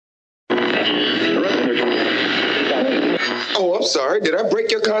Oh, I'm sorry. Did I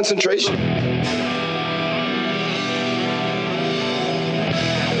break your concentration?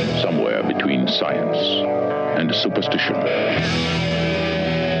 Somewhere between science and superstition.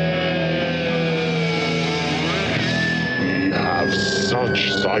 We have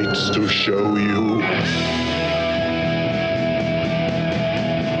such sights to show you.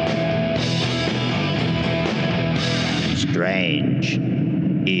 Strange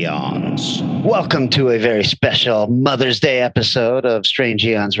Eons. Welcome to a very special Mother's Day episode of Strange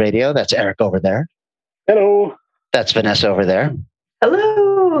Eons Radio. That's Eric over there. Hello. That's Vanessa over there.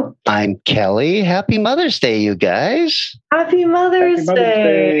 Hello. I'm Kelly. Happy Mother's Day, you guys. Happy Mother's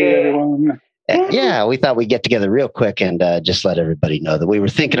Day, everyone. Yeah, we thought we'd get together real quick and just let everybody know that we were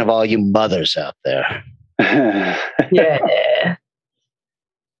thinking of all you mothers out there. Yeah.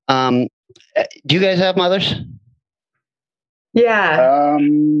 Do you guys have mothers? Yeah.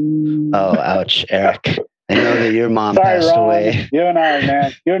 Oh, ouch, Eric. I know that your mom Sorry, passed Ron. away. You and I,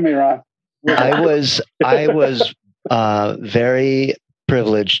 man. You and me, Ron. I was very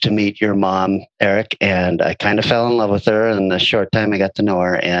privileged to meet your mom, Eric, and I kind of fell in love with her in the short time I got to know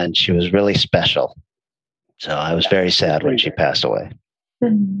her, and she was really special. So I was very sad when she passed away.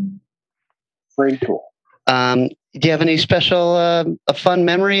 Very cool. Do you have any special, a fun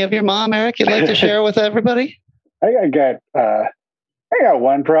memory of your mom, Eric, you'd like to share with everybody? I got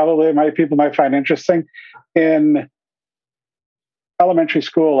one probably. People might find interesting. In elementary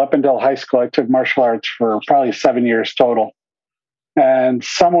school up until high school, I took martial arts for probably 7 years total. And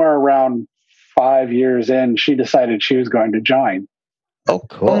somewhere around 5 years in, she decided she was going to join. Oh,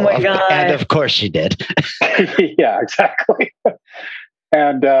 cool. Oh my God. And of course she did. Yeah, exactly.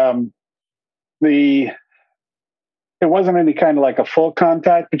 And it wasn't any kind of like a full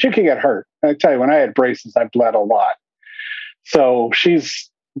contact, but you can get hurt. I tell you, when I had braces, I bled a lot. So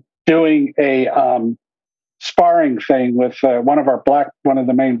she's doing a sparring thing with one of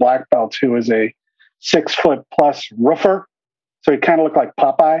the main black belts, who is a 6 foot plus roofer. So he kind of looked like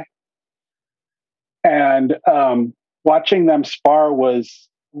Popeye. And watching them spar was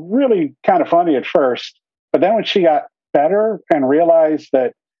really kind of funny at first. But then when she got better and realized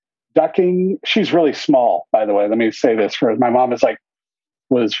that ducking, she's really small, by the way. Let me say this first. My mom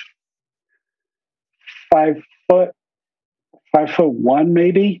was 5'1"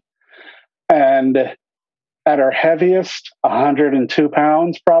 maybe. And at her heaviest, 102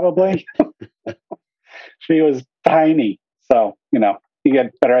 pounds probably. She was tiny. So, you get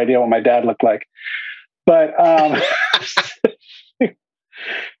a better idea what my dad looked like. But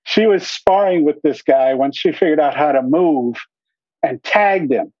she was sparring with this guy when she figured out how to move and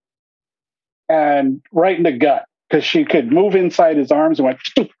tagged him. And right in the gut, because she could move inside his arms and went,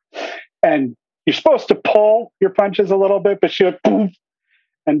 and you're supposed to pull your punches a little bit, but she went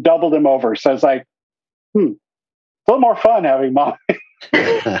and doubled him over. So it's like, it's a little more fun having mom.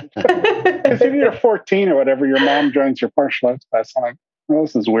 Because if you're 14 or whatever, your mom joins your martial arts class. I'm like, well,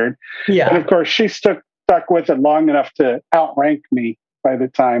 this is weird. Yeah. And of course, she stuck with it long enough to outrank me by the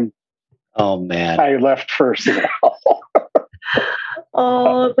time I left first.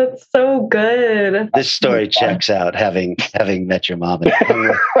 Oh, that's so good. This story checks out, having met your mom and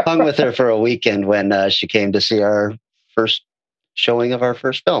hung with her for a weekend when she came to see our first showing of our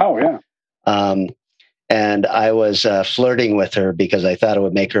first film. Oh, yeah. And I was flirting with her because I thought it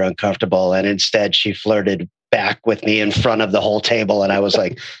would make her uncomfortable. And instead, she flirted back with me in front of the whole table. And I was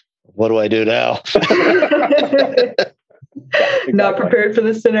like, what do I do now? Exactly. Not prepared for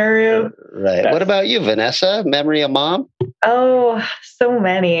the scenario. Right. Yes. What about you, Vanessa? Memory of mom? Oh, so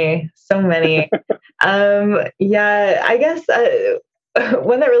many. Yeah, I guess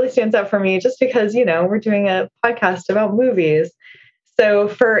one that really stands out for me, just because, we're doing a podcast about movies. So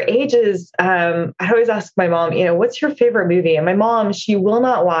for ages, I'd always ask my mom, what's your favorite movie? And my mom, she will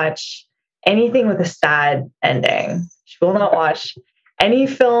not watch anything with a sad ending. She will not watch any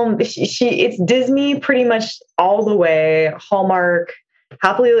film. It's Disney pretty much all the way. Hallmark,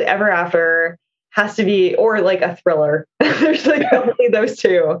 Happily Ever After has to be, or like a thriller. There's only those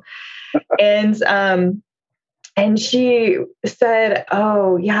two. And she said,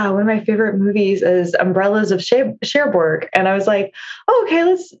 oh yeah, one of my favorite movies is Umbrellas of Cherbourg. And I was like, oh, okay,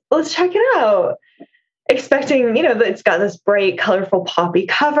 let's check it out. Expecting, that it's got this bright, colorful, poppy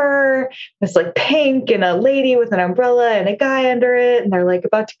cover. It's like pink and a lady with an umbrella and a guy under it. And they're like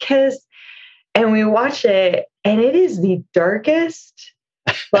about to kiss. And we watch it, and it is the darkest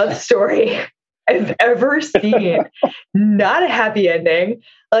love story I've ever seen. Not a happy ending,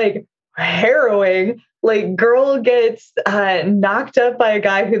 like harrowing. Like, girl gets knocked up by a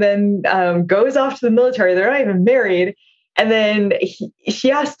guy who then goes off to the military. They're not even married. And then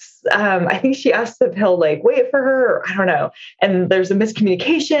she asks, I think she asks if he'll like wait for her, or I don't know. And there's a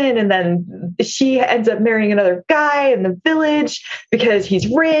miscommunication. And then she ends up marrying another guy in the village because he's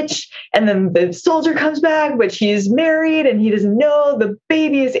rich. And then the soldier comes back, but she's married and he doesn't know the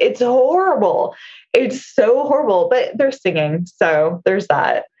baby is, it's horrible. It's so horrible, but they're singing. So there's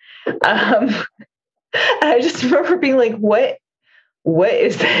that. And I just remember being like, what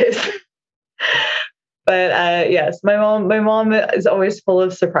is this? But yes, my mom is always full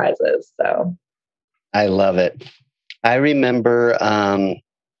of surprises. So I love it. I remember,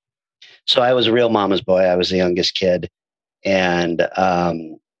 so I was a real mama's boy. I was the youngest kid. And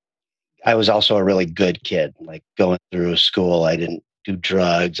I was also a really good kid, like going through school. I didn't do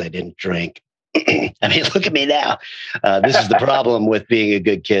drugs. I didn't drink. I mean, look at me now. This is the problem with being a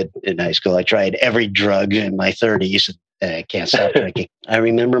good kid in high school. I tried every drug in my 30s. I can't stop drinking. I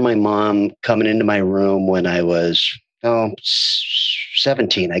remember my mom coming into my room when I was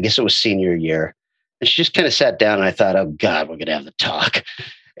 17. I guess it was senior year. And she just kind of sat down and I thought, oh God, we're going to have the talk.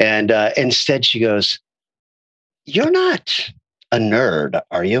 And instead she goes, "You're not a nerd,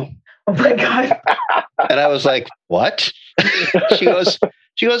 are you?" oh my God. And I was like, "What?" She goes,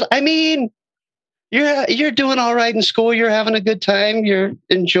 "I mean, you're doing all right in school. You're having a good time. You're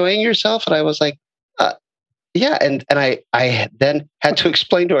enjoying yourself." And I was like, yeah. And I then had to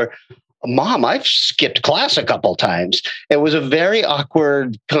explain to her, "Mom, I've skipped class a couple times." It was a very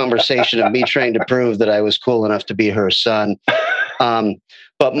awkward conversation of me trying to prove that I was cool enough to be her son.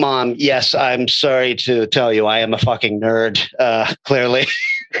 But Mom, yes, I'm sorry to tell you, I am a fucking nerd. Clearly,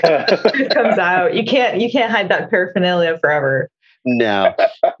 It comes out. You can't hide that paraphernalia forever. no.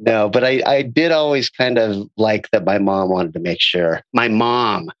 But I did always kind of like that. My mom wanted to make sure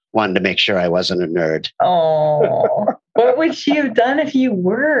I wasn't a nerd. Oh, what would she have done if you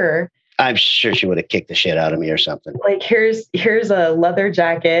were? I'm sure she would have kicked the shit out of me or something. Like, here's a leather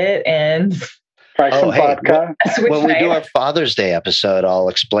jacket and Try some vodka. a switch When we do knife. our Father's Day episode, I'll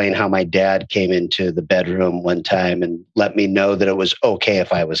explain how my dad came into the bedroom one time and let me know that it was okay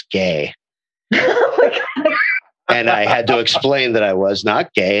if I was gay. Oh my God. And I had to explain that I was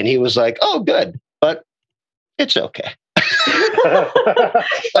not gay. And he was like, "Oh, good, but it's okay."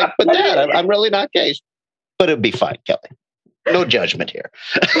 Like, "But Dad, I'm really not gay." But it'd be fine, Kelly. No judgment here.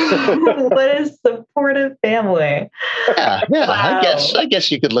 What a supportive family. Yeah, Wow. I guess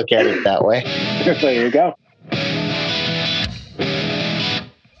you could look at it that way. There you go.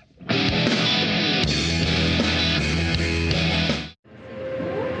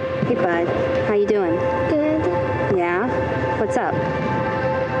 Hey, bud. How you doing? Good. Yeah? What's up?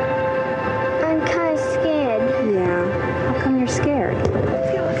 I'm kind of scared Yeah. How come you're scared?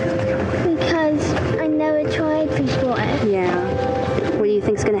 because I never tried before. Yeah. What do you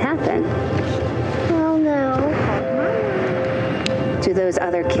think's gonna happen? Oh no. Do those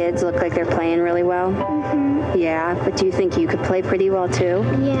other kids look like they're playing really well? Mm-hmm. Yeah. But do you think you could play pretty well too?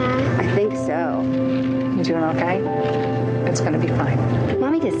 Yeah. I think so. You doing okay? It's gonna be fine.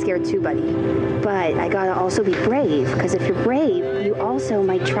 Mommy gets scared too, buddy. But I gotta also be brave, because if you're brave, you also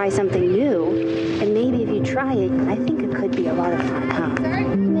might try something new. And maybe if you try it, I think it could be a lot of fun, huh?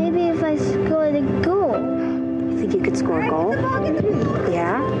 Maybe if I scored a goal. You think you could score a goal?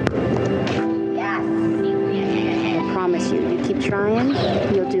 Yeah? I promise you, you keep trying,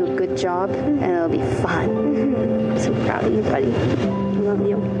 you'll do a good job, and it'll be fun. I'm so proud of you, buddy. I love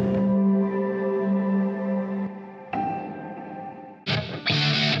you.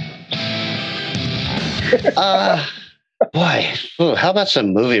 Boy, ooh, how about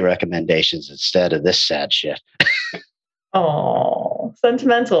some movie recommendations instead of this sad shit? Oh,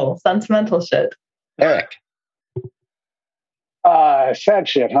 sentimental shit. Eric. Sad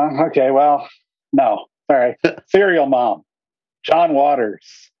shit, huh? Okay, well, no. Sorry. Serial Mom. John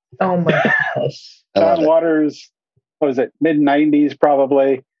Waters. Oh my gosh. I love John it. Waters, what was it, mid-90s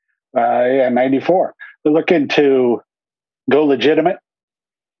probably? 94. They're looking to go legitimate,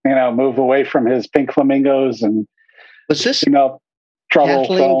 move away from his Pink Flamingos and, Was this trouble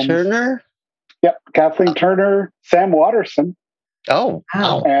Kathleen films. Turner? Yep, Kathleen Turner, Sam Waterston, Oh,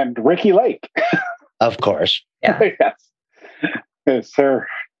 wow. and Ricky Lake. Of course. Yes.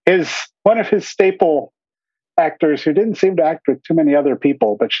 It's one of his staple actors who didn't seem to act with too many other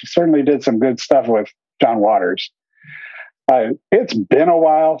people, but she certainly did some good stuff with John Waters. It's been a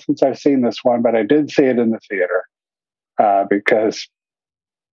while since I've seen this one, but I did see it in the theater because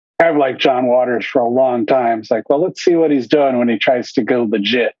I've liked John Waters for a long time. It's like, well, let's see what he's doing when he tries to go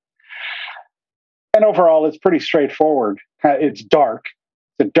legit. And overall, it's pretty straightforward. It's dark.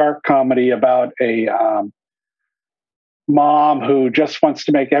 It's a dark comedy about a mom who just wants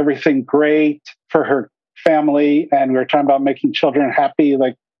to make everything great for her family, and we were talking about making children happy,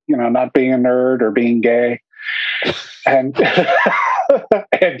 like, not being a nerd or being gay. And,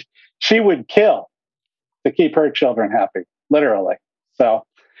 and she would kill to keep her children happy, literally. So,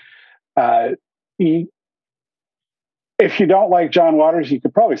 if you don't like John Waters, you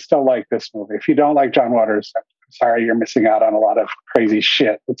could probably still like this movie. If you don't like John Waters, I'm sorry, you're missing out on a lot of crazy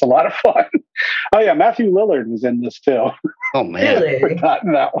shit. It's a lot of fun. Oh yeah, Matthew Lillard was in this too. Oh man, Really? I've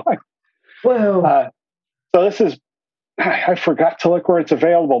forgotten that one. Whoa. So this is, I forgot to look where it's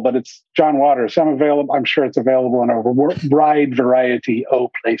available, but it's John Waters. I'm sure it's available in a wide variety of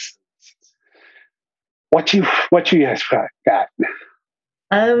places. What you guys got?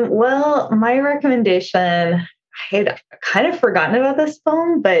 Well, my recommendation, I had kind of forgotten about this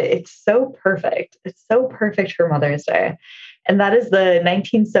film, but it's so perfect. It's so perfect for Mother's Day. And that is the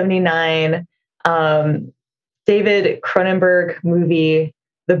 1979 David Cronenberg movie,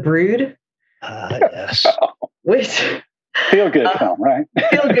 The Brood. Yes. Which feel good film, right?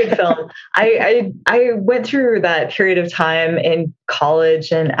 Feel good film. I went through that period of time in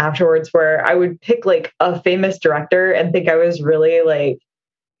college and afterwards where I would pick like a famous director and think I was really like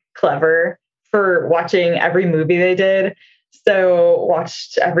clever for watching every movie they did. So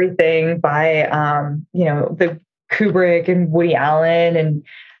watched everything by the Kubrick and Woody Allen and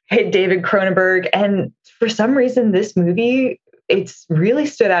hit David Cronenberg. And for some reason, this movie, it's really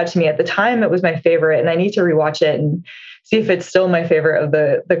stood out to me. At the time, it was my favorite, and I need to rewatch it and see if it's still my favorite of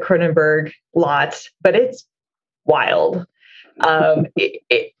the Cronenberg lot. But it's wild. I've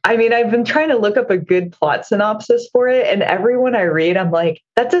been trying to look up a good plot synopsis for it, and everyone I read, I'm like,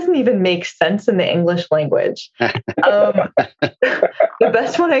 that doesn't even make sense in the English language. The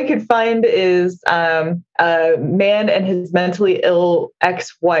best one I could find is a man and his mentally ill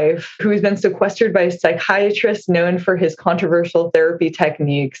ex-wife who has been sequestered by a psychiatrist known for his controversial therapy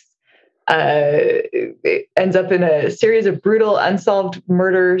techniques. It ends up in a series of brutal unsolved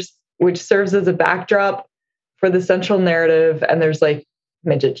murders, which serves as a backdrop for the central narrative. And there's like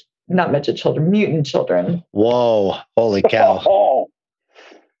mutant children. Whoa, holy cow. Oh.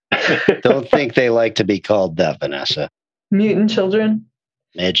 Don't think they like to be called that, Vanessa. Mutant children?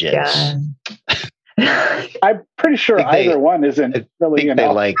 Midgets. Yeah. I'm pretty sure either one isn't really, they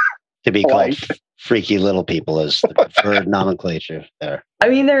like to be called polite. freaky little people as the preferred nomenclature there. I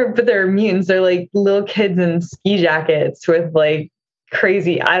mean, they're mutants. They're like little kids in ski jackets with like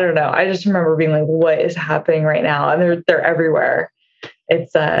crazy, I don't know. I just remember being like, what is happening right now? And they're everywhere.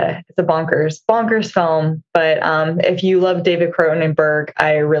 It's a bonkers film. But if you love David Cronenberg,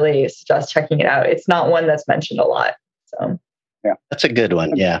 I really suggest checking it out. It's not one that's mentioned a lot. So yeah, that's a good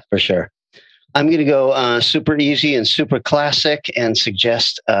one. Yeah, for sure. I'm going to go super easy and super classic and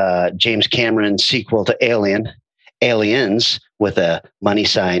suggest James Cameron's sequel to Aliens, with a money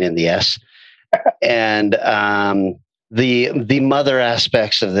sign in the S. And the mother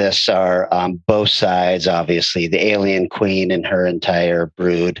aspects of this are both sides, obviously. The alien queen and her entire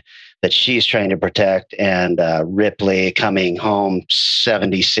brood that she's trying to protect, and Ripley coming home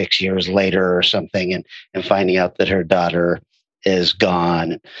 76 years later or something and finding out that her daughter is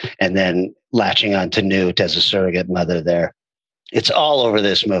gone, and then latching on to Newt as a surrogate mother there. It's all over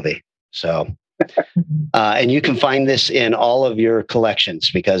this movie. So, and you can find this in all of your collections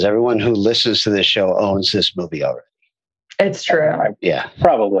because everyone who listens to this show owns this movie already. It's true. Yeah.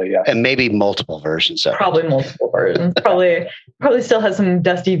 Probably, yeah. And maybe multiple versions of Probably multiple versions. Probably still has some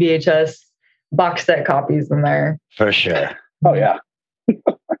dusty VHS box set copies in there. For sure. Oh, yeah.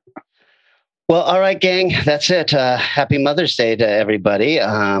 Well, all right, gang, that's it. Happy Mother's Day to everybody.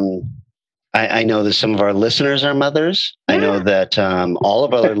 I know that some of our listeners are mothers. I know that all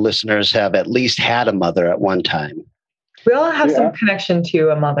of our listeners have at least had a mother at one time. We all have some connection to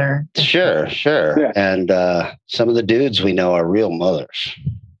a mother. Sure. Yeah. And some of the dudes we know are real mothers.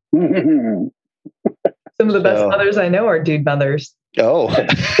 Some of the best mothers I know are dude mothers. Oh.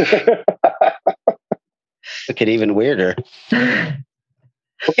 Look at even weirder.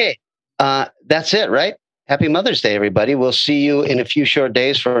 Okay. That's it, right? Happy Mother's Day, everybody. We'll see you in a few short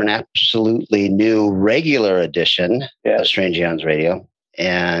days for an absolutely new regular edition of Strange Eons Radio.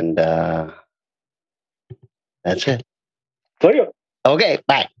 And that's it. Okay,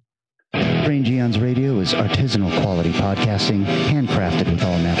 bye. Strange Eons Radio is artisanal quality podcasting, handcrafted with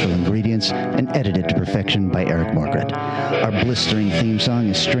all natural ingredients, and edited to perfection by Eric Margaret. Our blistering theme song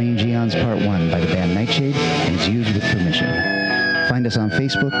is Strange Eons Part 1 by the band Nightshade and is used with permission. Find us on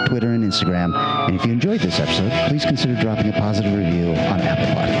Facebook, Twitter, and Instagram. And if you enjoyed this episode, please consider dropping a positive review on Apple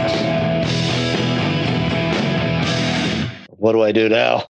Podcasts. What do I do now?